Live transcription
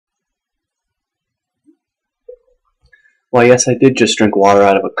Why, yes, I did just drink water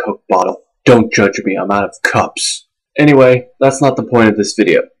out of a Coke bottle. Don't judge me, I'm out of cups. Anyway, that's not the point of this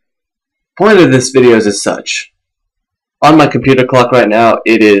video. The point of this video is as such. On my computer clock right now,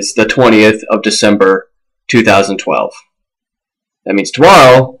 it is the 20th of December, 2012. That means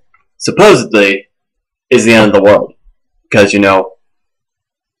tomorrow, supposedly, is the end of the world. Because,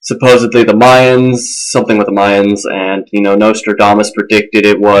 supposedly the Mayans, something with the Mayans, and, Nostradamus predicted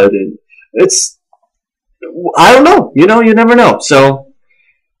it would, and I don't know, you never know. So,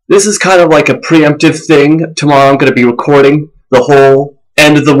 this is kind of like a preemptive thing. Tomorrow I'm going to be recording the whole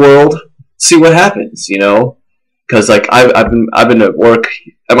end of the world, see what happens, Because, I've been at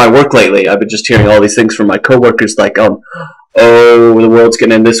my work lately, I've been just hearing all these things from my coworkers, oh, the world's going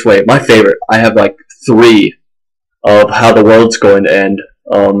to end this way. My favorite, I have, 3 of how the world's going to end.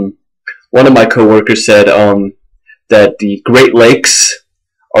 One of my coworkers said that the Great Lakes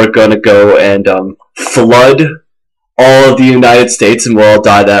are going to go and flood all of the United States and we'll all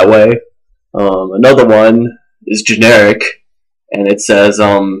die that way. Another one is generic, and it says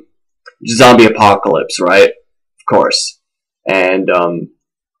zombie apocalypse, right? Of course. And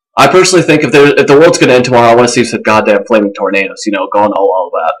I personally think if the world's going to end tomorrow, I want to see some goddamn flaming tornadoes, going all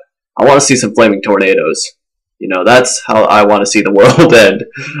that. I want to see some flaming tornadoes. That's how I want to see the world end,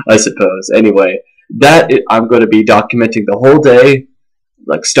 I suppose. Anyway, I'm going to be documenting the whole day,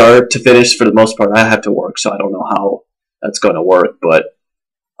 start to finish for the most part. I have to work, so I don't know how that's going to work, but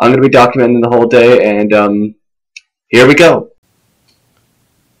I'm going to be documenting the whole day, and here we go.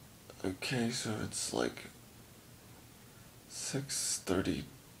 Okay, so it's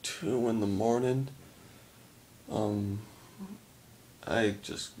 6:32 in the morning. I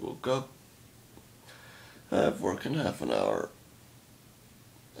just woke up. I have work in half an hour.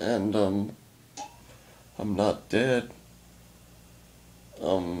 And, I'm not dead.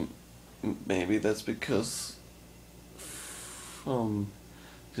 Maybe that's because,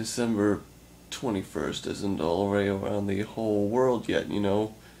 December 21st isn't already around the whole world yet,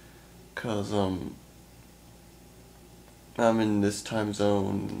 Cause, I'm in this time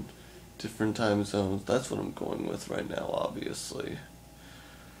zone, different time zones. That's what I'm going with right now, obviously.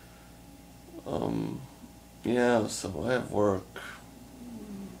 Yeah, so I have work.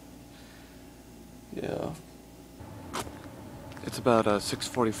 Yeah. It's about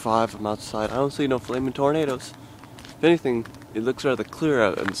 6:45. I'm outside. I don't see no flaming tornadoes. If anything, it looks rather clear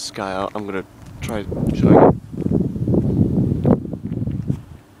out in the sky. I'm gonna try showing you.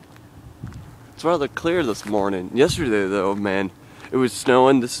 It's rather clear this morning. Yesterday, though, man, it was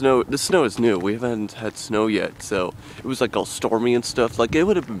snowing. The snow is new. We haven't had snow yet, so it was all stormy and stuff. It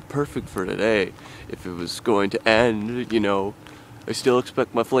would have been perfect for today if it was going to end. I still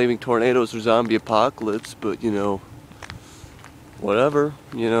expect my flaming tornadoes or zombie apocalypse, but whatever.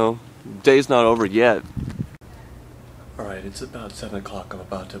 Day's not over yet. All right, it's about 7 o'clock. I'm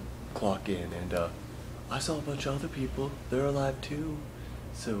about to clock in, and I saw a bunch of other people. They're alive too,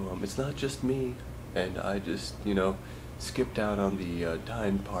 so it's not just me. And I just skipped out on the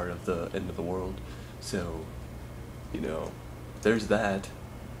dying part of the end of the world, so there's that.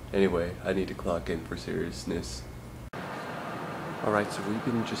 Anyway, I need to clock in for seriousness. Alright, so we've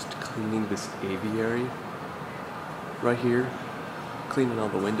been just cleaning this aviary right here, cleaning all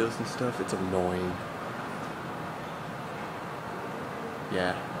the windows and stuff. It's annoying.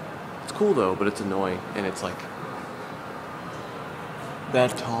 Yeah, it's cool though, but it's annoying, and it's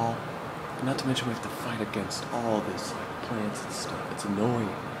that tall. Not to mention we have to fight against all this plants and stuff. It's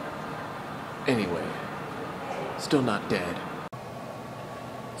annoying. Anyway, still not dead.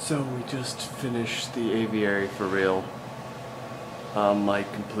 So we just finished the aviary for real. I'm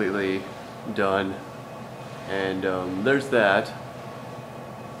completely done. And there's that.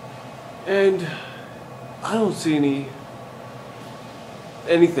 And I don't see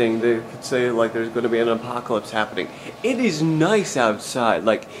anything that could say there's going to be an apocalypse happening. It is nice outside.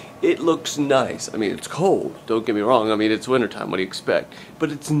 It looks nice. I mean, it's cold. Don't get me wrong. I mean, it's wintertime. What do you expect?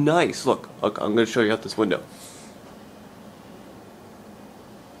 But it's nice. Look, I'm going to show you out this window.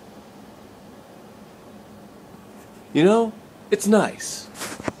 It's nice.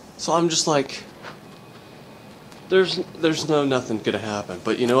 So I'm just there's nothing gonna happen.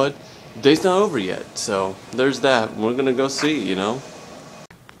 But you know what? The day's not over yet. So there's that. We're gonna go see,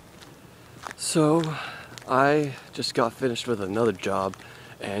 So I just got finished with another job,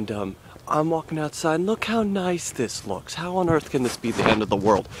 and I'm walking outside, and look how nice this looks. How on earth can this be the end of the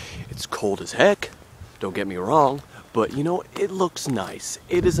world? It's cold as heck, don't get me wrong, but it looks nice.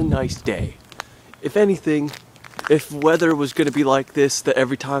 It is a nice day. If anything, if weather was going to be like this, that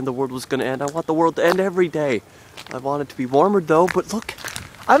every time the world was going to end, I want the world to end every day. I want it to be warmer though, but look,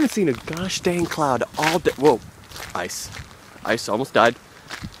 I haven't seen a gosh dang cloud all day. Whoa, Ice. Ice, almost died.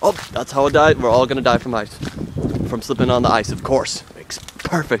 Oh, that's how I died. We're all gonna die from ice. From slipping on the ice, of course. Makes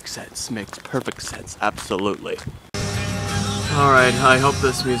perfect sense. Makes perfect sense. Absolutely. Alright, I hope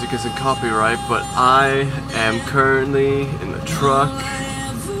this music isn't copyright, but I am currently in the truck,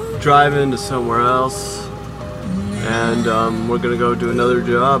 driving to somewhere else, and we're gonna go do another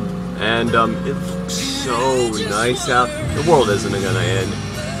job, and it looks so nice out. The world isn't gonna end.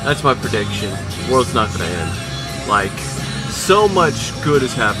 That's my prediction. The world's not gonna end. Like, so much good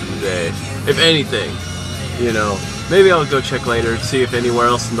has happened today. If anything, you know, maybe I'll go check later and see if anywhere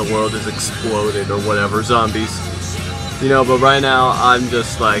else in the world has exploded or whatever, zombies. You know, but right now, I'm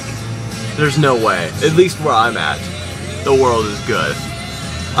just like, there's no way. At least where I'm at, the world is good.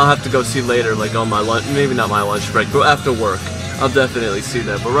 I'll have to go see later, like on my lunch, maybe not my lunch break, but after work. I'll definitely see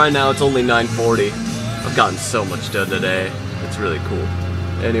that. But right now, it's only 9:40. I've gotten so much done today. It's really cool.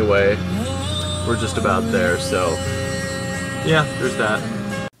 Anyway, we're just about there, so yeah, there's that.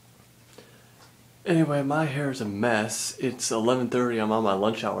 Anyway, my hair is a mess. It's 11:30. I'm on my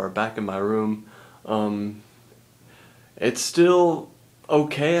lunch hour, back in my room. It's still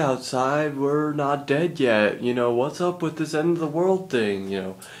okay outside. We're not dead yet. You know, what's up with this end of the world thing, you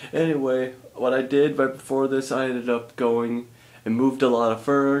know? Anyway, what I did right before this, I ended up going and moved a lot of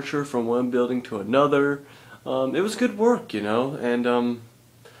furniture from one building to another. It was good work, you know, and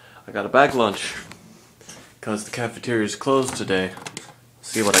I got a bag lunch because the cafeteria is closed today.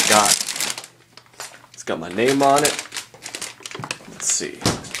 See what I got. It's got my name on it. Let's see.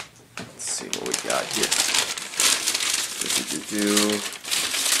 Let's see what we got here.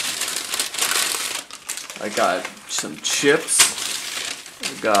 I got some chips.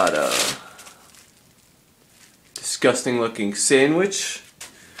 I got a disgusting looking sandwich.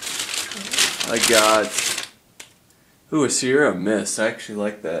 I got a Sierra Mist. I actually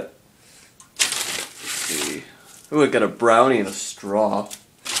like that. Let's see. I got a brownie and a straw.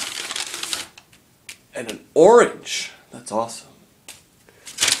 And an orange. That's awesome.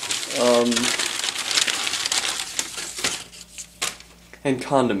 And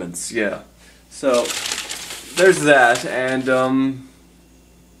condiments, yeah. So, there's that, and,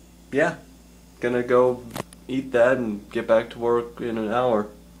 yeah. Gonna go eat that and get back to work in an hour.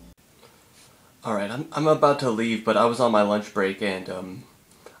 Alright, I'm about to leave, but I was on my lunch break, and,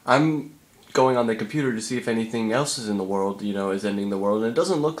 I'm going on the computer to see if anything else is in the world, you know, is ending the world, and it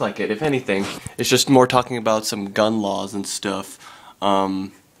doesn't look like it. If anything, it's just more talking about some gun laws and stuff,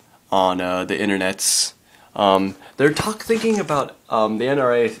 on, the internets. They're thinking about, the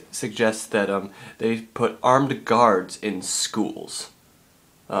NRA suggests that, they put armed guards in schools,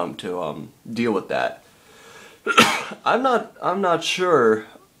 to, deal with that. I'm not sure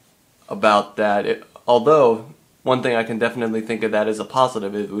about that, although, one thing I can definitely think of that as a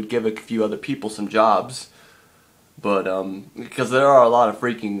positive, it would give a few other people some jobs, but, because there are a lot of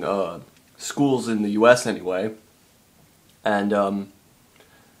freaking, schools in the US anyway, and,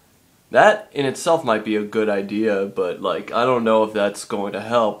 that in itself might be a good idea, but like I don't know if that's going to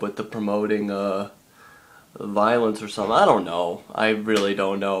help with the promoting violence or something. I don't know. I really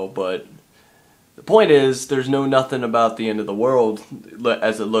don't know, but the point is there's nothing about the end of the world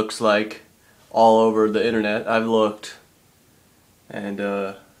as it looks like all over the internet. I've looked, and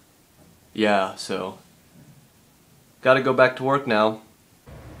yeah, so gotta go back to work now.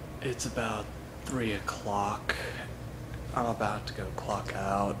 It's about 3 o'clock. I'm about to go clock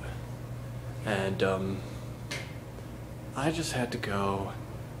out. And, I just had to go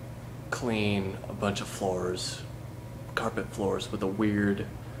clean a bunch of floors, carpet floors with a weird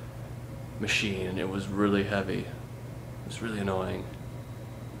machine, and it was really heavy. It was really annoying.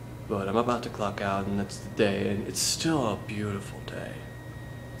 But I'm about to clock out, and that's the day, and it's still a beautiful day.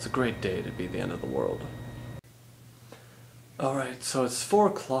 It's a great day to be the end of the world. Alright, so it's 4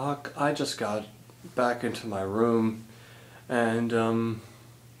 o'clock. I just got back into my room, and,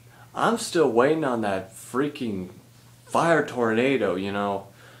 I'm still waiting on that freaking fire tornado, you know.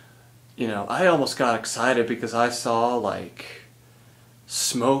 I almost got excited because I saw, like,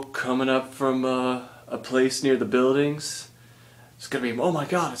 smoke coming up from a place near the buildings. It's gonna be, oh my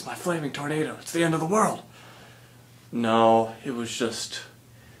god, it's my flaming tornado. It's the end of the world. No, it was just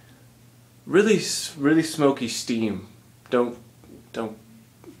really smoky steam. Don't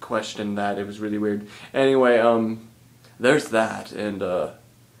question that. It was really weird. Anyway, there's that, and,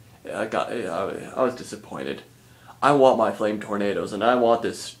 I was disappointed. I want my flame tornadoes, and I want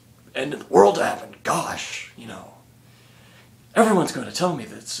this end of the world to happen. Gosh, you know. Everyone's going to tell me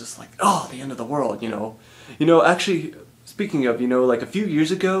that it's just like, oh, the end of the world, you know. Actually, speaking of, like a few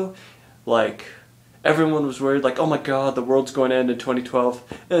years ago, like, everyone was worried, like, oh my god, the world's going to end in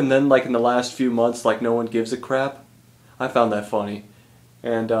 2012. And then, like, in the last few months, like, no one gives a crap. I found that funny.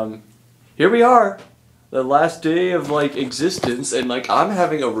 And, here we are. The last day of, like, existence. And, like, I'm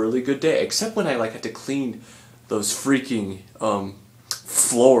having a really good day. Except when I, like, had to clean those freaking,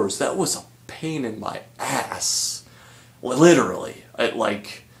 floors. That was a pain in my ass. Literally. It,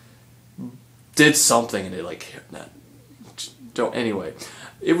 like, did something and it, like, don't, anyway.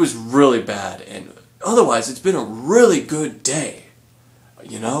 It was really bad, and otherwise, it's been a really good day.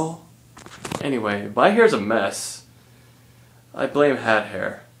 You know? Anyway, my hair's a mess. I blame hat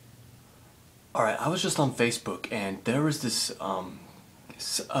hair. Alright, I was just on Facebook, and there was this,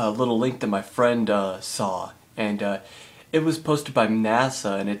 little link that my friend, saw, and, it was posted by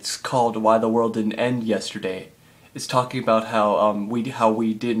NASA, and it's called Why the World Didn't End Yesterday. It's talking about how, we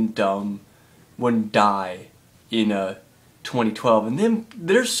didn't, wouldn't die in, 2012, and then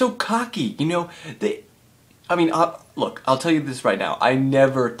they're so cocky, you know. Look, I'll tell you this right now. I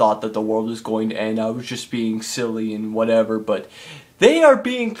never thought that the world was going to end. I was just being silly and whatever, but they are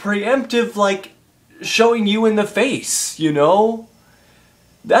being preemptive, like showing you in the face, you know.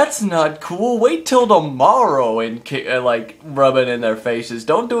 That's not cool. Wait till tomorrow and like rub it in their faces.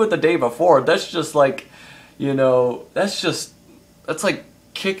 Don't do it the day before. That's just like, you know, that's like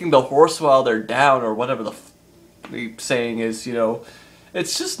kicking the horse while they're down, or whatever the saying is, you know.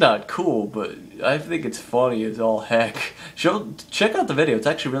 It's just not cool, but I think it's funny as all heck. Check out the video. It's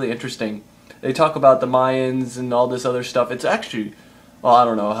actually really interesting. They talk about the Mayans and all this other stuff. It's actually, well, I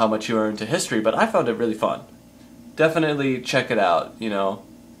don't know how much you are into history, but I found it really fun. Definitely check it out, you know.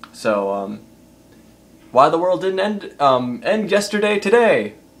 So, why the world didn't end yesterday,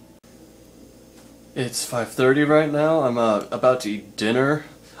 today. It's 5:30 right now. I'm about to eat dinner.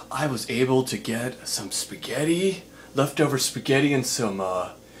 I was able to get some spaghetti, leftover spaghetti, and some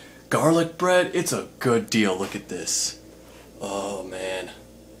garlic bread. It's a good deal. Look at this. Oh man,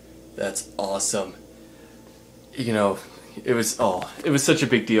 that's awesome. You know, it was such a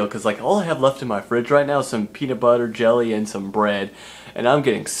big deal because, like, all I have left in my fridge right now is some peanut butter, jelly, and some bread, and I'm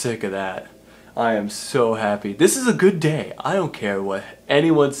getting sick of that. I am so happy. This is a good day. I don't care what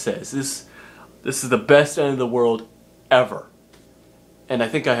anyone says. This is the best end of the world ever. And I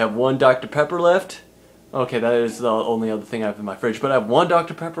think I have one Dr. Pepper left. Okay, that is the only other thing I have in my fridge. But I have one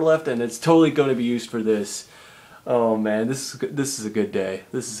Dr. Pepper left, and it's totally going to be used for this. Oh man, this is a good day.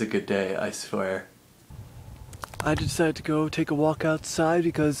 This is a good day, I swear. I decided to go take a walk outside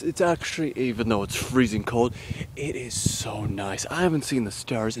because it's actually, even though it's freezing cold, it is so nice. I haven't seen the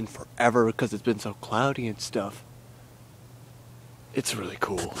stars in forever because it's been so cloudy and stuff. It's really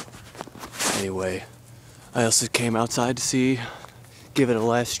cool. Anyway, I also came outside to give it a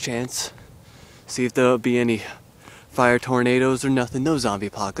last chance. See if there'll be any fire tornadoes or nothing. No zombie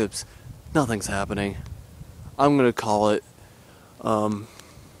apocalypse. Nothing's happening. I'm gonna call it.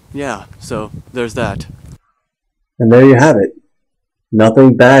 Yeah, so there's that. And there you have it.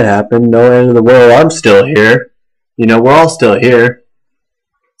 Nothing bad happened. No end of the world. I'm still here. You know, we're all still here.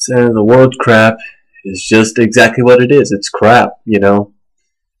 This end of the world crap is just exactly what it is. It's crap, you know.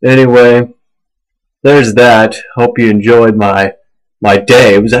 Anyway, there's that. Hope you enjoyed my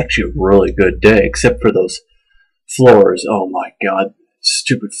day. It was actually a really good day, except for those floors. Oh my god,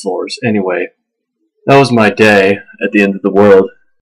 stupid floors. Anyway, that was my day at the end of the world.